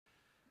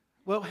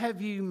Well,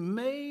 have you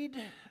made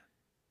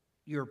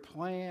your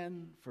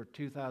plan for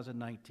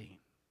 2019?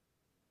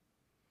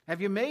 Have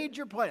you made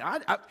your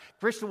plan?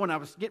 First, when I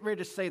was getting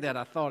ready to say that,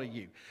 I thought of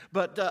you.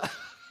 But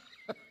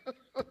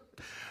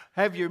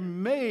have you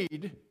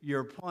made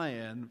your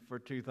plan for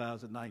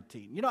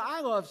 2019? You know,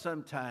 I love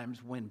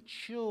sometimes when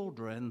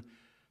children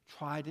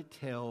try to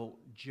tell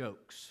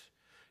jokes.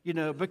 You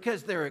know,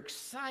 because they're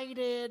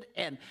excited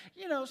and,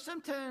 you know,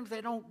 sometimes they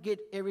don't get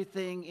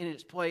everything in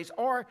its place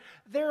or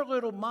their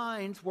little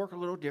minds work a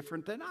little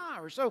different than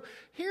ours. So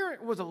here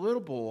was a little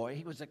boy.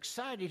 He was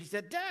excited. He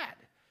said, Dad,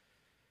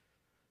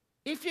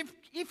 if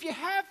you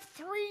have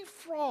 3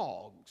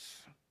 frogs,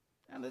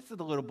 and this is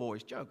the little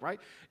boy's joke,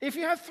 right? If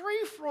you have 3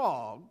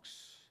 frogs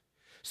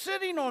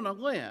sitting on a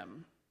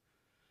limb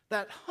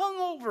that hung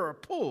over a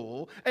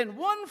pool, and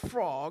one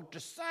frog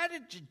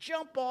decided to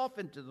jump off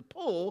into the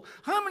pool,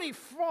 how many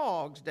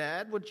frogs,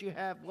 Dad, would you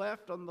have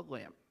left on the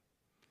limb?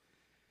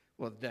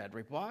 Well, Dad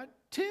replied,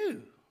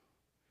 2.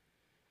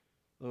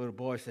 The little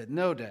boy said,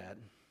 no, Dad.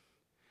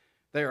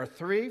 There are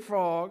 3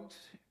 frogs,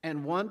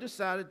 and one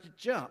decided to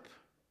jump.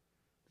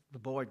 The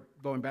boy,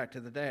 going back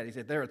to the dad, he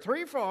said, there are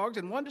 3 frogs,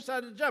 and one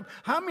decided to jump.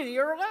 How many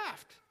are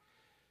left?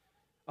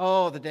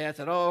 Oh, the dad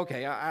said, oh,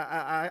 okay,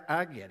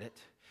 I get it.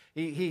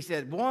 He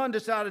said, one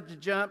decided to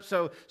jump,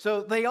 so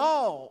they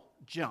all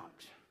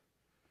jumped.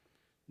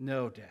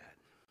 No, Dad.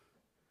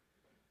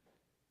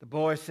 The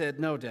boy said,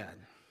 no, Dad.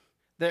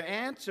 The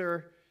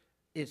answer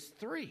is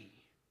 3.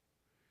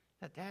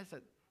 The dad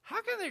said,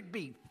 how can there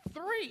be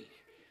 3?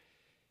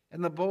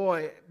 And the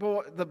boy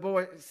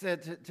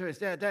said to his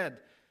dad, Dad,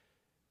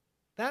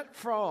 that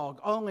frog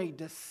only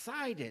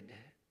decided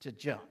to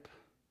jump.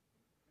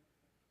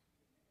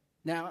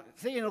 Now,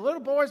 see, in a little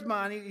boy's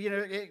mind, you know,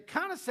 it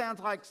kind of sounds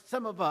like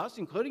some of us,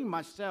 including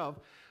myself,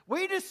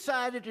 we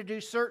decided to do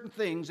certain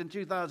things in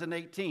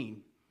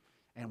 2018,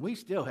 and we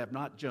still have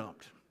not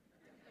jumped.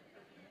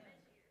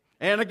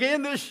 And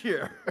again this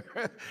year,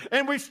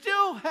 and we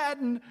still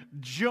hadn't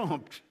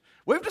jumped.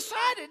 We've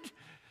decided,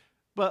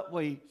 but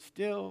we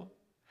still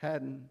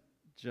hadn't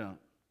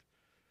jumped.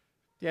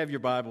 If you have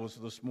your Bibles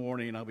this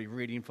morning, I'll be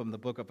reading from the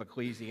book of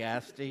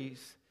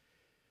Ecclesiastes.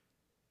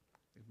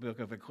 Book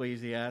of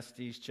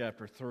Ecclesiastes,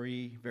 chapter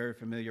 3, very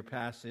familiar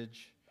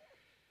passage.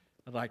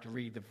 I'd like to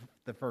read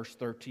the first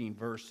 13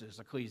 verses,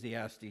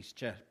 Ecclesiastes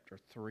chapter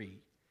 3.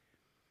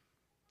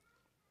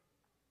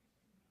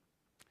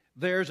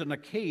 There's an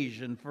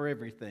occasion for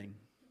everything,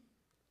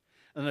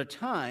 and a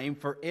time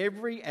for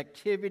every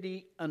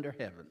activity under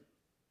heaven.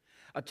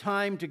 A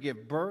time to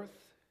give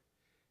birth,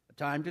 a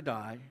time to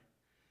die,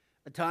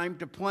 a time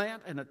to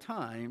plant, and a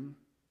time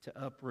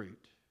to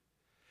uproot.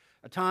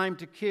 A time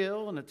to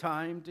kill and a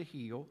time to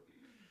heal,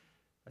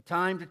 a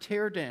time to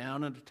tear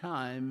down and a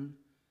time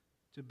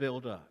to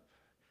build up,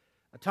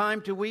 a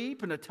time to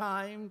weep and a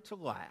time to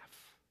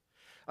laugh,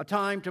 a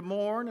time to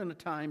mourn and a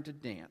time to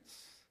dance,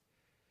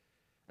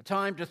 a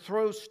time to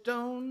throw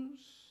stones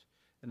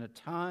and a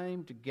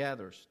time to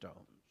gather stones,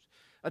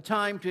 a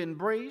time to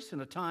embrace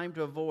and a time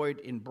to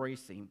avoid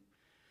embracing,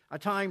 a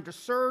time to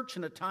search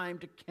and a time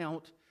to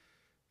count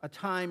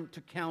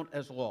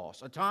as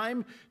loss, a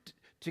time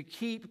to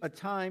keep, a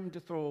time to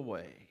throw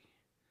away,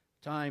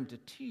 a time to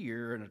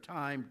tear and a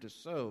time to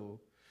sow,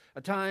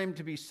 a time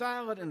to be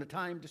silent and a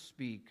time to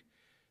speak,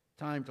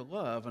 a time to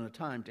love and a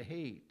time to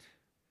hate,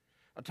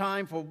 a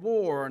time for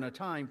war and a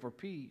time for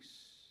peace.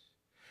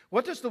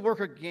 What does the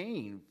worker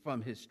gain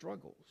from his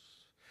struggles?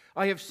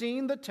 I have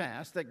seen the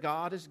task that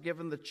God has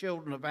given the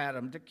children of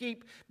Adam to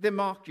keep them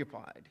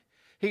occupied.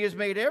 He has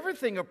made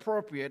everything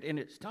appropriate in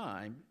its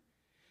time.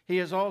 He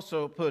has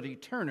also put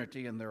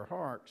eternity in their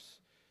hearts.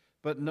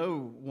 But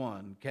no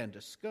one can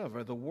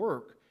discover the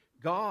work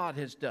God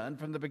has done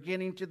from the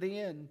beginning to the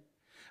end.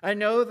 I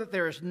know that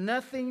there is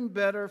nothing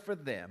better for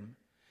them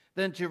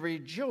than to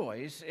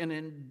rejoice and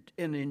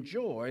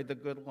enjoy the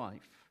good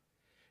life.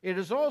 It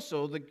is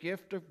also the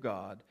gift of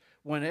God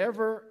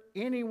whenever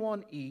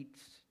anyone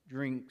eats,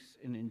 drinks,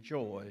 and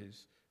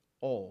enjoys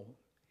all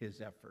his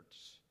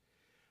efforts.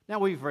 Now,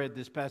 we've read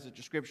this passage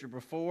of Scripture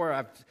before.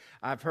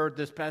 I've heard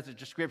this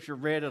passage of Scripture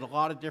read at a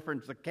lot of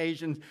different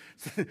occasions.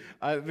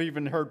 I've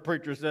even heard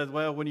preachers say,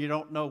 well, when you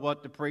don't know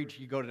what to preach,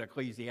 you go to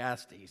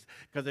Ecclesiastes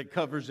because it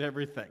covers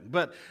everything.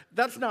 But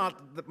that's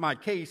not my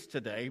case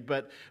today.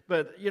 But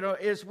you know,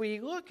 as we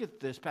look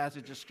at this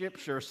passage of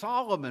Scripture,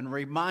 Solomon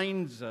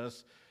reminds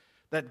us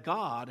that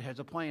God has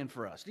a plan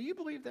for us. Do you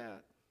believe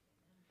that?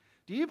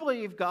 Do you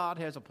believe God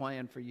has a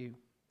plan for you?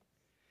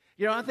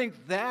 You know, I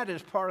think that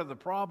is part of the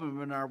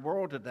problem in our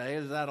world today,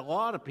 is that a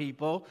lot of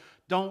people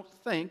don't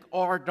think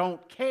or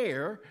don't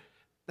care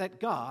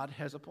that God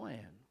has a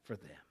plan for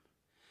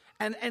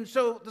them. And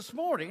so this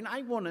morning,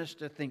 I want us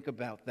to think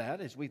about that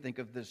as we think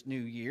of this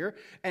new year,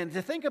 and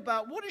to think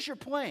about what is your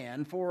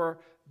plan for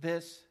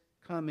this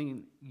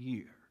coming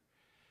year.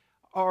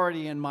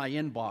 Already in my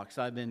inbox,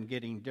 I've been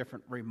getting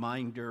different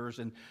reminders,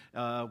 and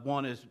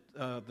one is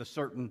the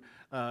certain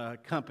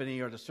company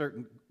or the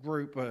certain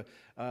group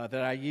that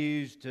I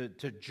use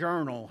to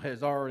journal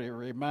has already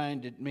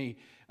reminded me,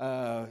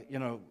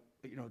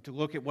 to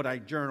look at what I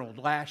journaled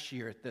last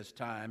year at this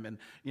time and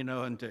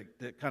to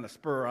kind of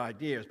spur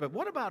ideas. But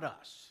what about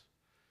us?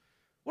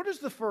 What is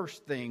the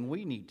first thing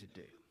we need to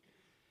do?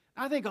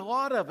 I think a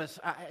lot of us,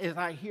 as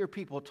I hear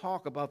people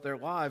talk about their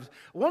lives,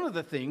 one of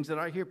the things that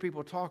I hear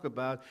people talk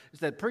about is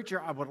that, preacher,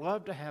 I would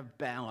love to have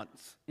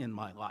balance in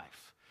my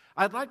life.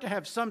 I'd like to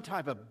have some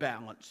type of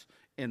balance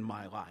in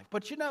my life.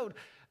 But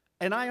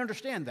and I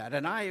understand that,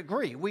 and I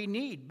agree, we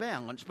need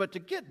balance. But to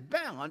get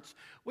balance,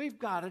 we've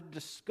got to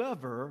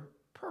discover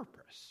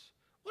purpose.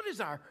 What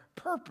is our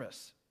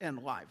purpose in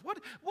life? What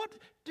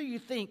do you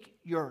think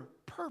your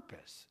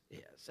purpose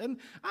is? And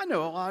I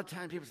know a lot of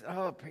times people say,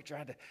 oh,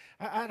 preacher,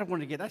 I don't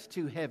want to that's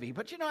too heavy.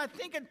 But I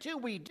think until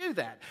we do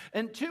that,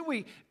 until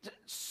we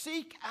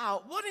seek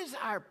out what is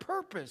our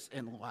purpose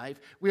in life,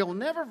 we'll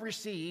never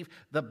receive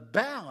the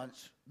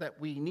balance that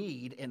we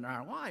need in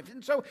our lives.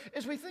 And so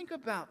as we think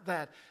about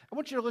that, I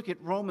want you to look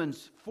at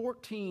Romans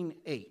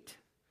 14:8.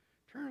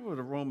 Turn over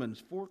to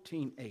Romans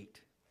 14:8.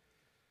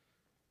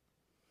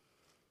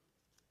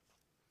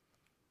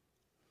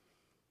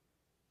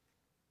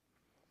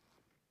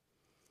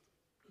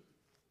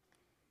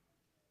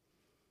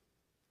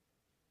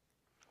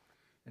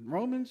 In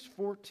Romans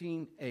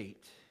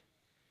 14:8,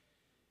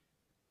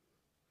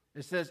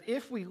 it says,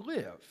 if we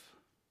live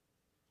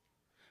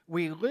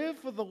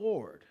for the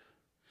Lord.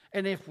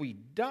 And if we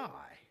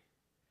die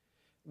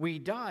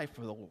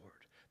for the Lord.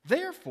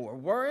 Therefore,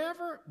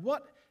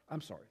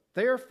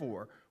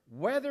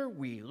 whether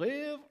we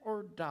live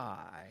or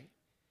die,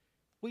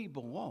 we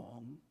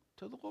belong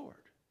to the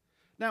Lord.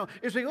 Now,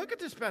 as we look at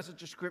this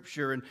passage of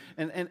Scripture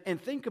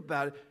and think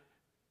about it,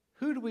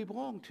 who do we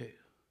belong to?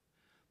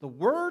 The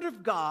Word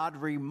of God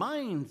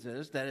reminds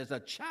us that as a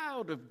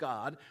child of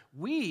God,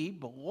 we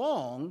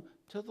belong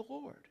to the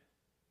Lord.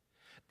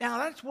 Now,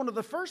 that's one of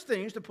the first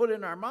things to put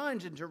in our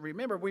minds and to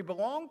remember. We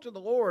belong to the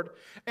Lord.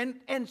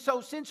 And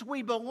so since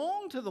we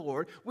belong to the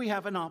Lord, we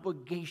have an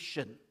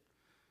obligation.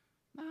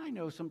 Now, I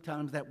know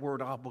sometimes that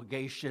word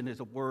obligation is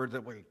a word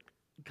that we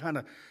kind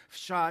of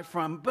shy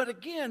from. But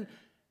again,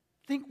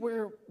 think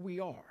where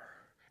we are.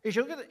 As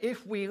you look at it,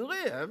 if we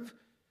live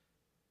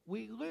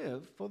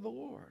for the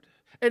Lord.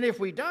 And if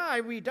we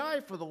die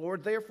for the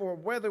Lord. Therefore,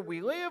 whether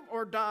we live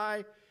or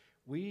die,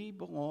 we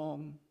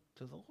belong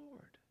to the Lord.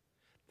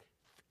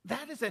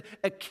 That is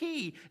a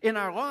key in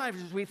our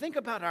lives as we think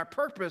about our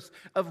purpose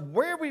of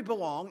where we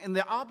belong and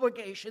the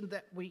obligation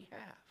that we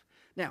have.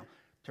 Now,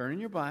 turn in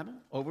your Bible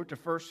over to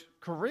 1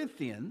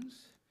 Corinthians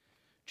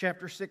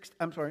chapter 6.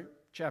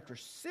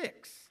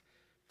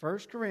 1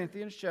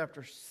 Corinthians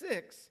chapter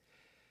 6,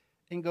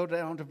 and go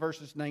down to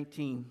verses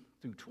 19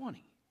 through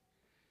 20.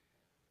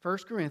 1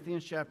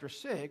 Corinthians chapter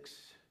 6,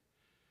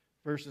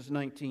 verses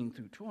 19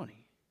 through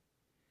 20.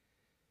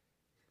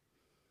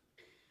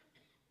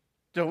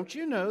 Don't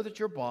you know that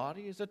your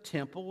body is a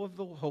temple of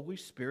the Holy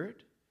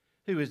Spirit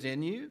who is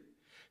in you,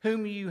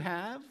 whom you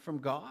have from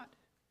God?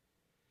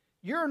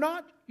 You're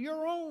not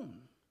your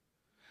own,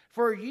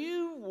 for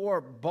you were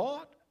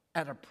bought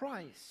at a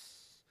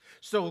price.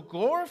 So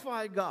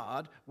glorify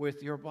God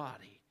with your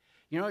body.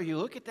 You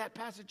look at that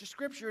passage of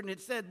Scripture and it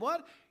said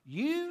what?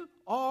 You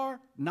are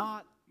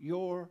not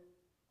your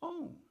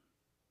own.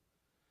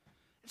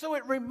 So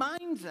it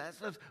reminds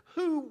us of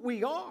who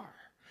we are.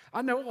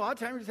 I know a lot of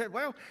times we say,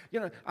 well,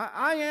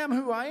 I am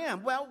who I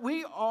am. Well,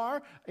 we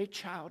are a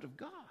child of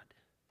God.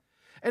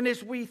 And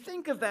as we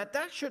think of that,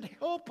 that should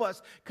help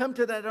us come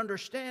to that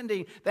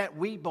understanding that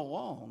we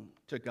belong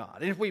to God.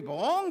 And if we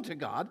belong to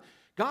God,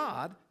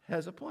 God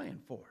has a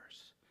plan for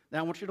us. Now,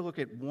 I want you to look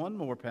at one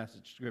more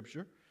passage of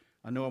Scripture.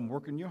 I know I'm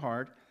working you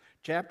hard.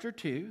 Chapter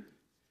 2.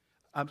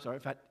 I'm sorry,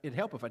 it'd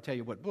help if I tell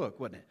you what book,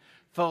 wouldn't it?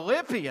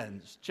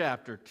 Philippians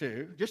chapter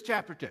 2. Just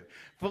chapter 2.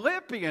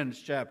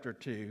 Philippians chapter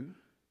 2.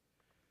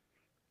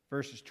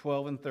 Verses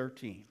 12 and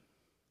 13.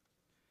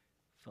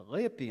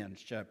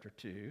 Philippians chapter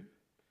 2,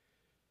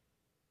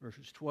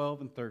 verses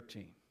 12 and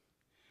 13.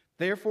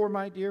 Therefore,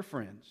 my dear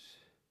friends,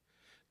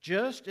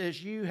 just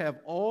as you have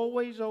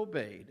always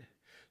obeyed,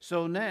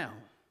 so now,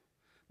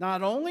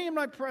 not only in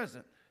my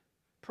presence,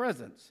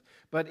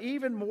 but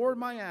even more in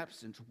my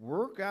absence,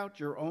 work out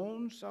your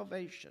own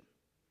salvation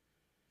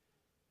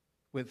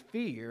with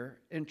fear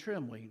and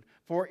trembling.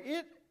 For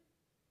it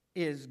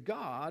is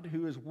God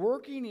who is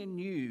working in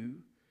you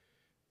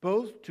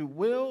both to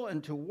will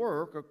and to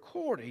work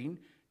according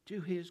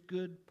to his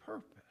good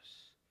purpose.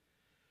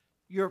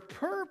 Your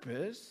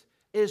purpose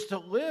is to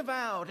live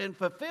out and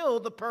fulfill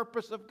the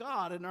purpose of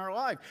God in our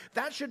life.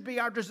 That should be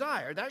our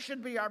desire. That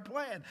should be our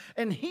plan.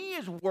 And he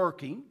is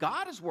working,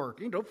 God is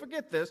working, don't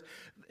forget this,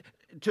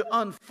 to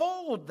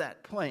unfold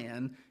that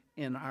plan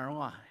in our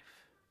life.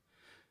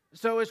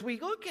 So as we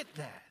look at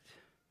that,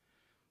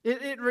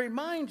 it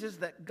reminds us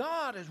that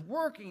God is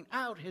working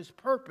out his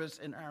purpose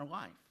in our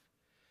life.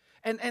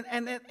 And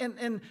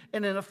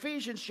in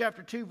Ephesians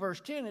chapter 2, verse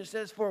 10, it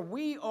says, for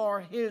we are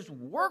his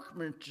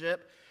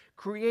workmanship,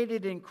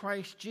 created in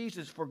Christ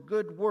Jesus for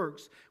good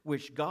works,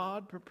 which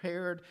God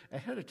prepared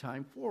ahead of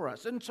time for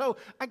us. And so,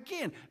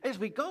 again, as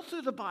we go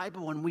through the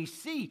Bible and we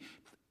see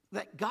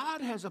that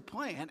God has a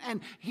plan,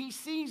 and he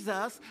sees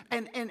us,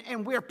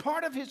 and we're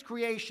part of his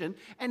creation,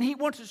 and he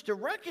wants us to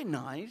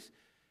recognize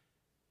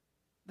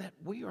that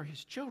we are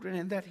his children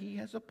and that he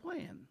has a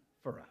plan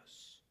for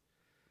us.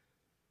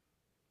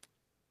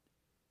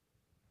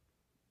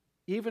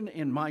 Even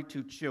in my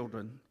two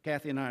children,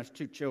 Kathy and I's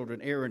two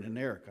children, Aaron and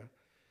Erica,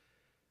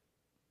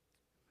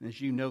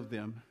 as you know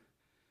them,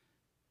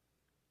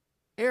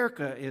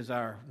 Erica is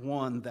our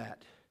one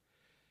that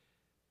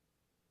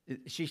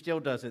she still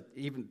does it,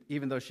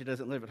 even though she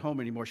doesn't live at home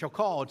anymore. She'll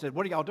call and say,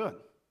 "What are y'all doing?"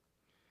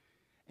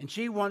 And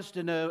she wants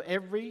to know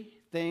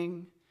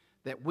everything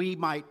that we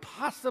might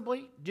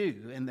possibly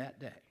do in that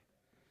day.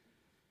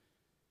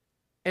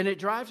 And it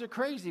drives her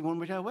crazy when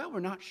we tell her, "Well, we're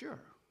not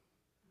sure."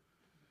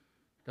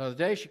 The other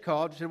day she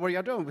called and said, "What are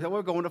y'all doing?" We said,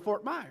 "We're going to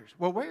Fort Myers."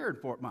 "Well, where in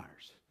Fort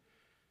Myers?"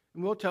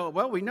 And we'll tell her,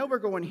 "Well, we know we're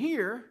going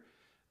here,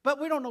 but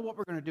we don't know what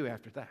we're going to do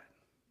after that."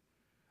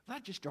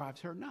 That just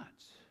drives her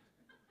nuts.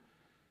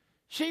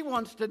 She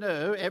wants to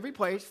know every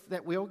place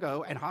that we'll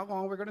go and how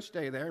long we're going to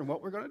stay there and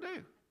what we're going to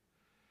do.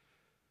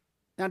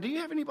 Now, do you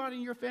have anybody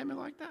in your family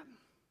like that?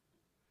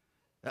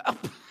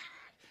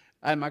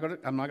 I'm not going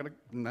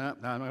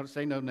to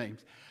say no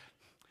names.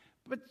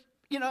 But,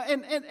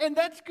 and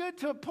that's good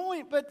to a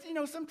point, but,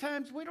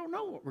 sometimes we don't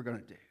know what we're going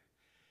to do.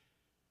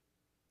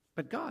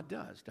 But God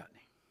does, doesn't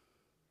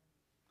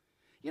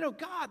he?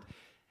 God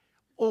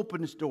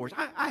opens doors.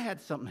 I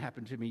had something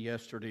happen to me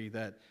yesterday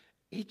that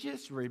it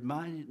just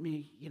reminded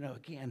me,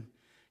 again,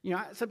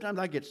 sometimes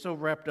I get so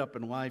wrapped up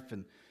in life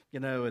and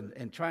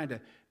trying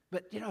to,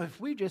 but, if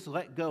we just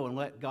let go and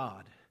let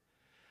God.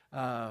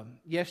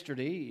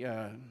 Yesterday,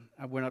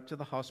 I went up to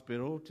the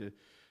hospital to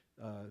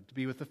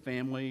be with the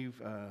family,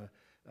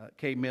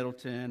 Kay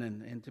Middleton,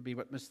 and to be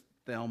with Miss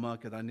Thelma,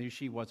 because I knew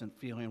she wasn't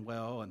feeling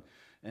well,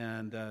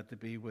 and to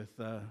be with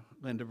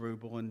Linda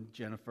Rubel and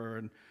Jennifer,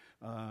 and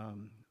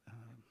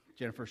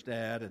Jennifer's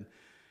dad,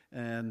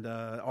 and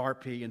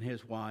RP and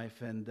his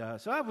wife. And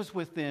so I was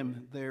with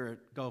them there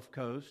at Gulf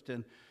Coast,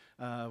 and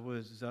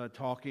was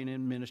talking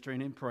and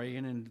ministering and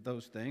praying and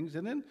those things.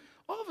 And then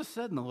all of a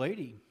sudden a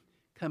lady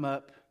come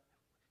up,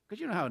 because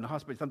you know how in the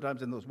hospital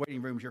sometimes in those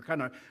waiting rooms you're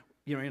kind of,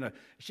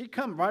 she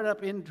come right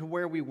up into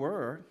where we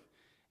were,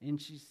 and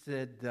she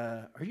said,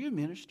 "Are you a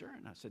minister?"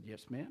 And I said,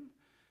 "Yes, ma'am."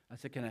 I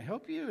said, "Can I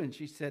help you?" And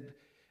she said,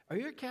 "Are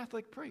you a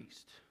Catholic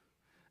priest?"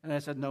 And I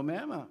said, "No,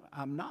 ma'am,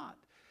 I'm not.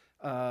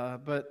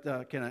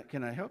 But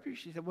can I help you?"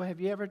 She said, "Well, have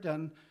you ever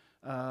done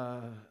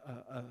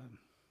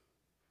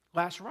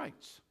last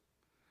rites?"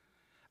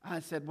 I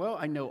said, "Well,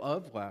 I know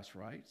of last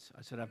rites."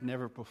 I said, "I've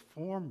never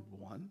performed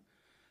one."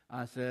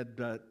 I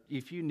said,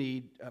 "If you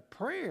need a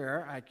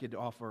prayer, I could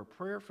offer a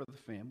prayer for the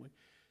family."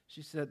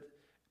 She said,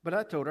 but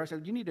I told her, I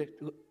said, "You need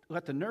to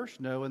let the nurse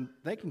know, and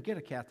they can get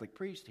a Catholic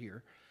priest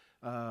here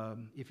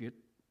if you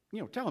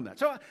tell them that."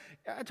 So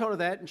I told her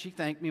that, and she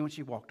thanked me when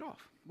she walked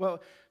off. Well, a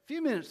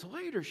few minutes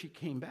later, she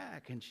came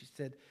back, and she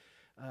said,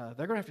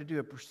 "They're going to have to do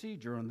a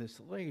procedure on this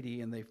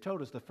lady, and they've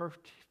told us the first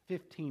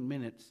 15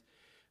 minutes,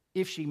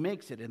 if she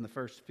makes it in the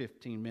first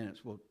 15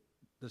 minutes, we'll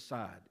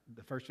decide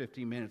the first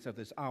 15 minutes of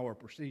this hour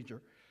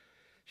procedure."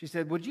 She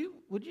said, would you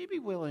be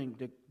willing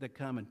to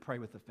come and pray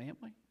with the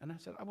family?" And I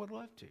said, "I would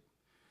love to."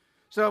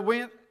 So I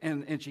went,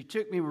 and she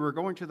took me. We were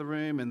going to the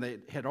room, and they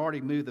had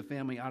already moved the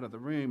family out of the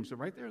room. So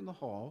right there in the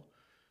hall,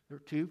 there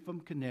were two from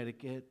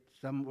Connecticut,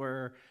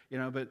 somewhere,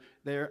 but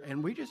there,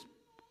 and we just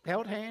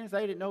held hands.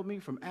 They didn't know me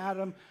from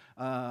Adam.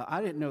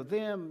 I didn't know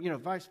them,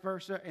 vice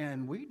versa.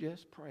 And we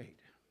just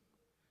prayed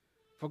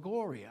for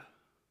Gloria,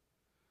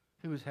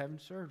 who was having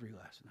surgery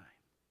last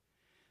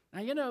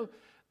night. Now,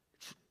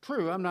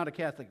 true, I'm not a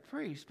Catholic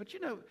priest, but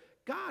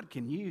God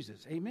can use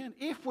us, amen,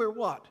 if we're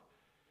what?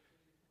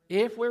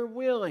 If we're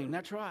willing,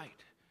 that's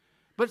right.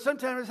 But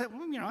sometimes I say,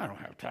 "Well, I don't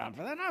have time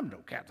for that. I'm no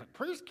Catholic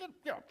priest."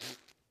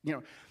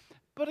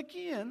 But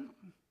again,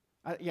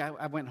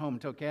 I went home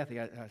and told Kathy,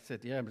 I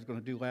said, "Yeah, I was going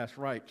to do last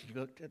rite." She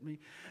looked at me.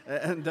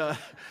 And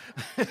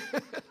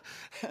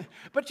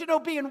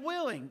but, being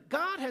willing,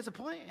 God has a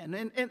plan.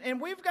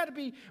 And we've got to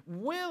be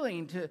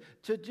willing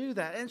to do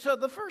that. And so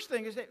the first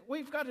thing is that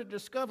we've got to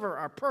discover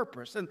our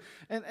purpose. And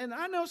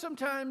I know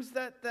sometimes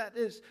that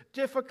is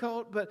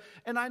difficult,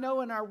 and I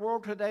know in our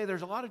world today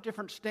there's a lot of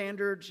different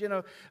standards.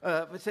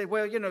 We say,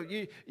 well,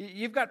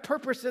 you've got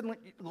purpose in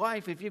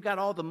life if you've got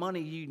all the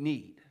money you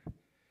need.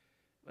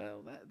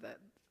 Well,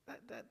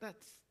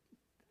 that's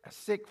a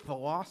sick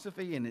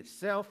philosophy in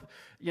itself.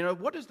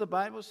 What does the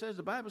Bible say?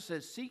 The Bible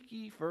says, "Seek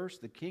ye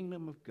first the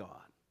kingdom of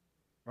God."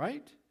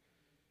 Right?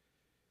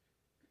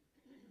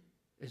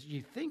 As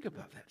you think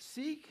about that,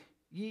 seek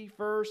ye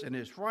first and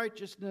his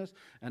righteousness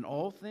and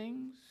all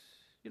things.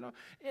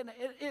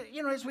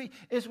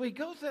 As we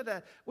go through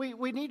that,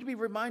 we need to be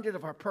reminded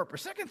of our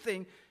purpose. Second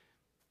thing,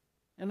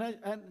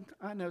 and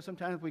I know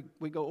sometimes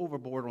we go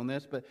overboard on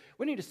this, but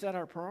we need to set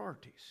our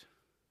priorities.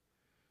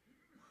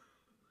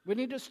 We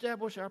need to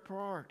establish our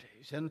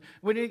priorities, and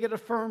we need to get a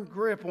firm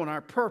grip on our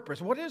purpose.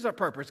 What is our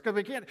purpose? Because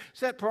we can't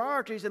set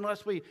priorities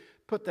unless we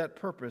put that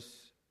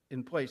purpose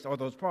in place, or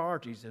those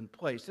priorities in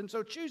place. And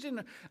so choosing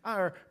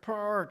our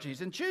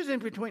priorities and choosing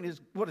between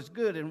what is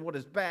good and what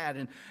is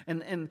bad.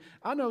 And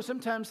I know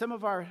sometimes some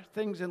of our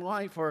things in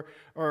life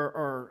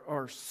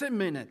are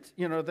cemented.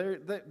 You know,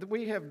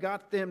 we have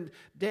got them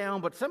down,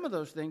 but some of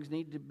those things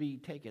need to be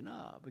taken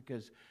up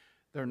because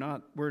we're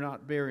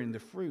not bearing the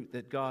fruit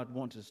that God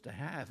wants us to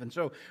have. And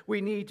so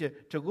we need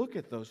to look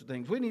at those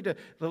things. We need to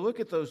look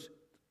at those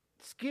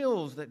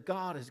skills that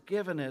God has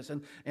given us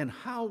and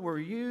how we're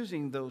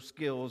using those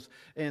skills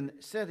and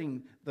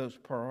setting those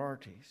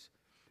priorities.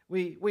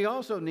 We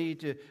also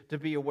need to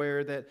be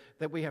aware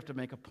that we have to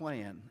make a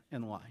plan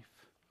in life.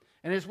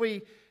 And as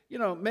we,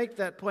 make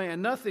that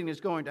plan, nothing is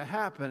going to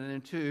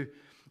happen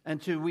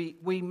until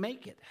we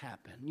make it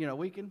happen.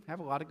 We can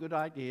have a lot of good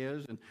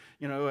ideas and,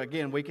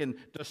 again, we can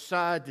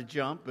decide to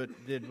jump, but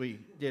did we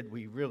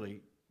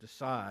really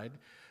decide?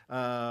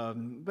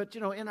 But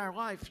in our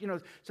life,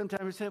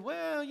 sometimes we say,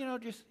 well,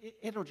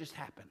 it'll just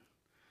happen.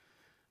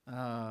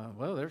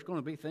 Well, there's going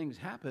to be things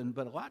happen,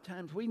 but a lot of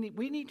times we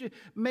need to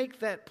make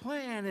that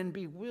plan and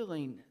be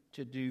willing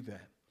to do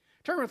that.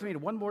 Turn with me to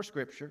one more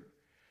scripture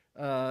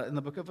in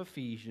the book of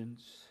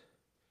Ephesians,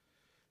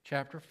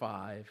 chapter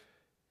 5,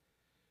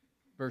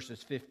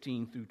 verses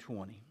 15 through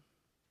 20.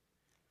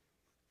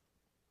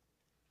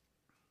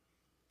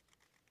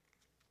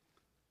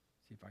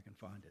 See if I can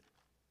find it.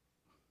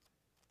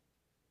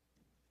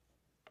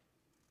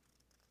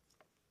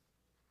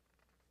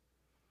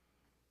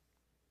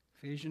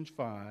 Ephesians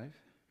 5.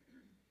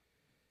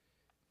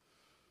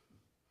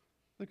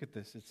 Look at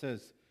this. It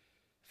says,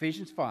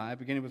 Ephesians 5,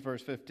 beginning with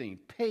verse 15.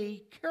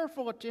 Pay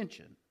careful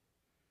attention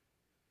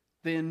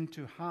then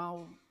to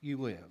how you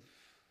live.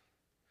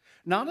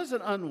 Not as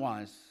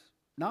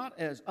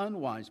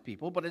unwise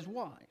people, but as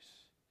wise,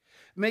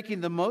 making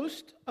the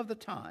most of the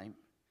time,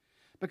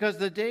 because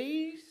the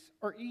days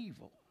are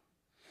evil.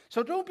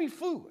 So don't be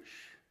foolish,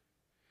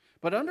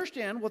 but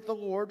understand what the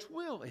Lord's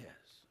will is.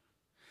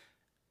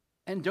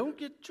 And don't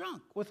get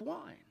drunk with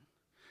wine,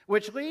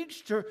 which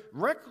leads to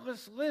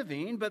reckless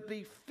living, but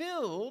be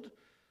filled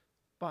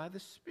by the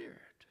Spirit,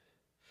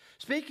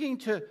 speaking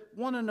to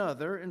one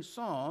another in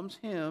psalms,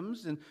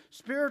 hymns, and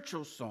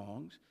spiritual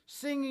songs,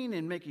 singing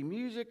and making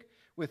music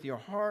with your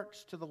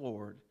hearts to the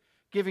Lord,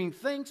 giving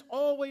thanks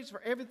always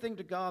for everything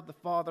to God the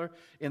Father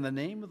in the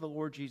name of the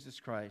Lord Jesus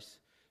Christ,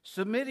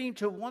 submitting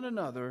to one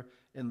another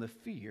in the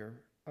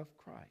fear of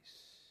Christ.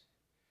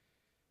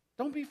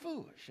 Don't be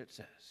foolish, it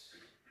says.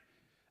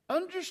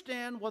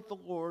 Understand what the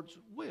Lord's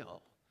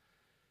will.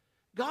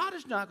 God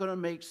is not going to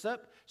make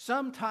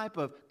some type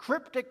of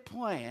cryptic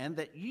plan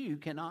that you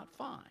cannot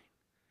find.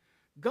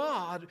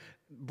 God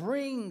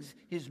brings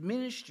his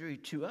ministry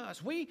to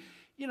us.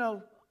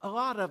 A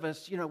lot of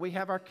us, we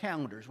have our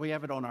calendars. We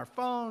have it on our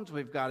phones.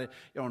 We've got it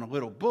on a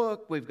little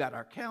book. We've got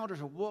our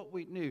calendars of what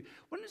we knew.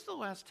 When is the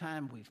last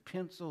time we've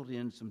penciled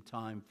in some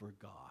time for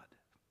God?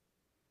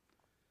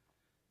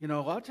 A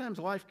lot of times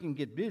life can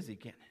get busy,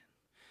 can't it?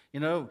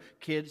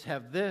 Kids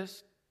have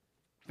this,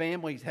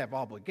 families have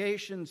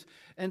obligations,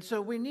 and so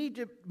we need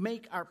to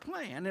make our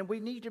plan, and we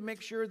need to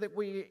make sure that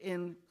we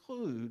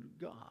include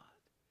God.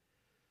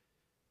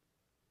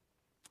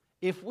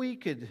 If we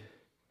could,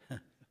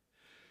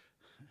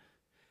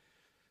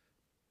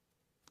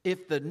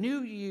 if the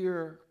new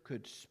year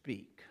could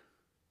speak,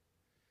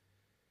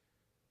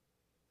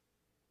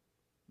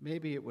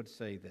 maybe it would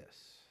say this: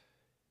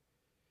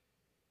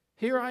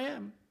 Here I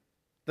am,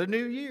 the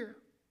new year.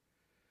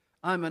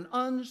 I'm an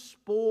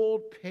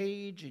unspoiled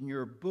page in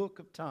your book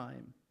of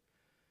time.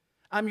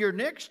 I'm your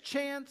next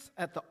chance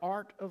at the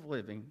art of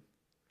living.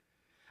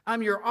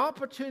 I'm your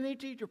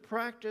opportunity to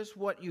practice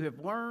what you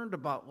have learned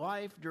about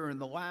life during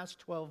the last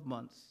 12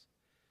 months.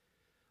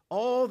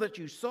 All that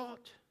you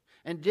sought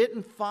and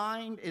didn't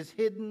find is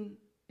hidden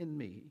in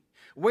me,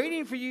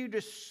 waiting for you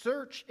to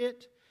search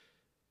it,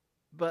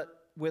 but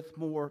with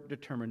more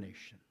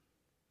determination.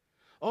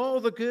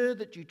 All the good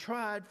that you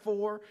tried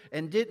for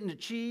and didn't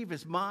achieve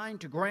is mine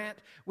to grant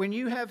when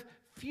you have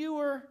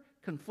fewer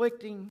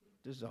conflicting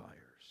desires.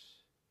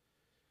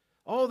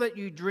 All that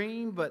you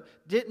dreamed but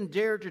didn't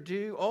dare to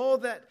do, all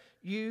that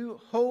you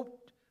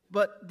hoped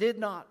but did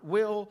not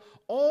will,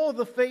 all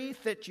the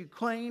faith that you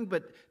claimed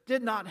but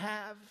did not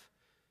have,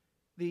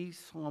 these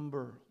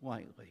slumber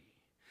lightly.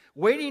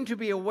 Waiting to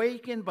be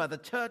awakened by the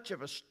touch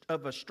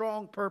of a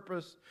strong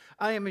purpose,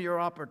 I am your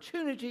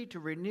opportunity to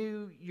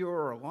renew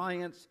your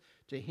alliance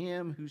to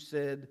him who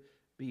said,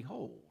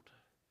 Behold,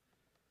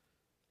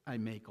 I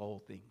make all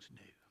things new.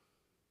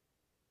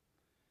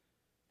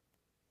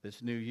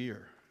 This new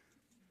year,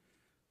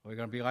 are we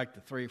going to be like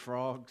the three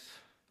frogs?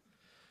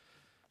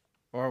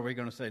 Or are we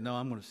going to say, no,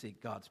 I'm going to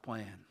seek God's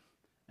plan,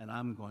 and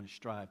I'm going to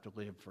strive to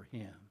live for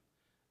him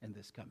in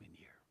this coming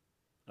year?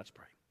 Let's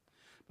pray.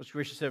 Most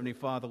gracious Heavenly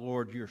Father,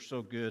 Lord, you're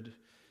so good,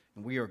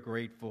 and we are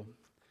grateful.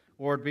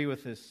 Lord, be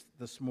with us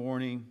this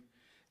morning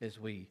as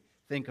we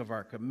think of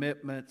our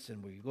commitments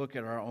and we look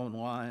at our own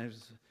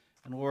lives.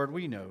 And Lord,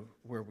 we know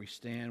where we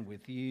stand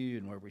with you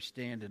and where we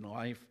stand in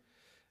life.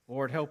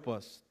 Lord, help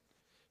us,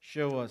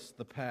 show us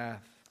the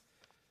path,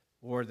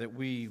 Lord, that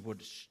we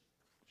would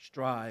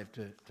strive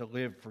to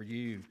live for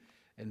you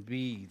and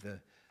be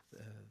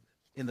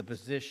in the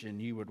position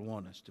you would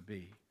want us to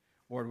be.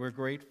 Lord, we're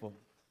grateful.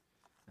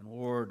 And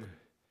Lord,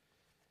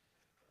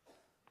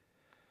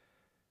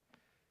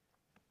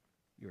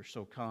 you're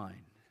so kind.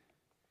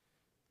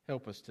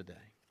 Help us today.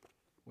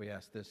 We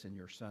ask this in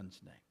your Son's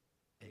name.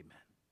 Amen.